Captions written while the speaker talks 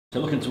So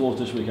looking towards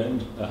this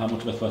weekend, how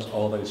much of a threat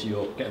are they to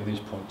you getting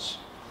these points?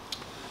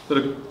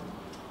 They're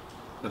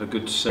a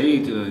good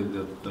side.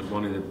 They're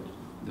one of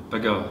the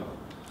bigger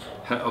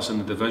hitters in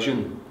the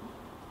division.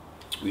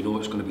 We know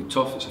it's going to be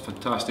tough. It's a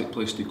fantastic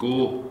place to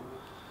go.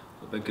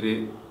 It'll be a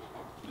great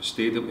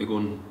stadium to go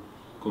and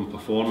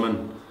perform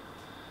in.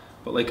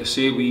 But like I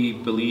say, we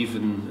believe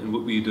in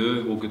what we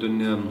do. We'll go down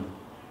there and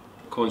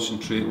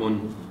concentrate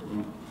on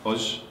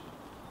us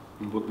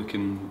and what we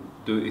can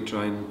do to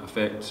try and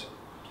affect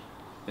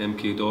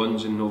MK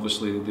Dons, and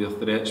obviously their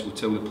threats we'll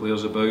tell the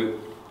players about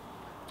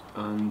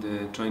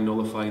and try and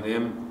nullify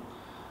them.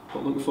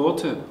 But looking forward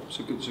to it.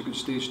 It's a good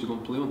stage to go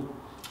and play on.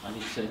 And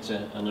it's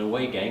an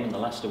away game, and the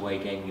last away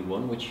game you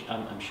won, which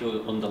I'm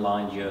sure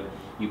underlines your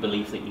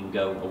belief that you can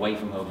go away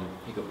from home and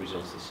pick up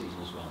results this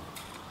season as well.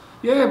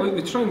 Yeah,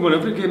 we try and win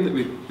every game that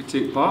we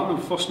take part in.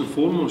 First and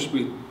foremost,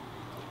 we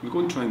go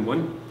and try and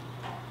win.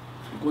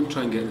 We go and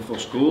try and get the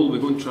first goal. We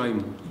go and try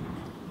and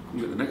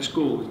get the next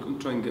goal. We go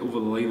and try and get over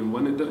the line and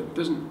win. It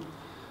doesn't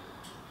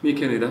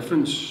make any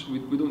difference.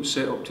 We don't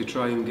set up to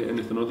try and get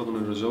anything other than a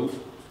result,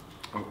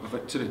 a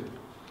victory.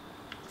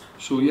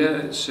 So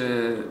yeah, we've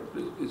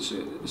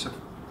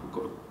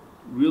got a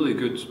really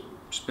good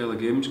spell of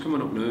games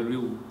coming up now.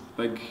 Real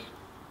big,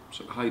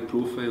 sort of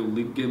high-profile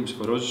league games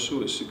for us.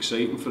 So it's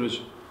exciting for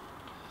us.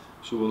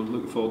 So we're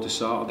looking forward to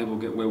Saturday. We'll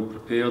get well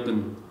prepared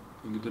and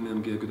go down there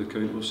and get a good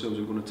account of ourselves.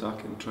 We're going to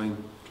attack it and try and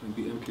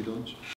beat MK Dons.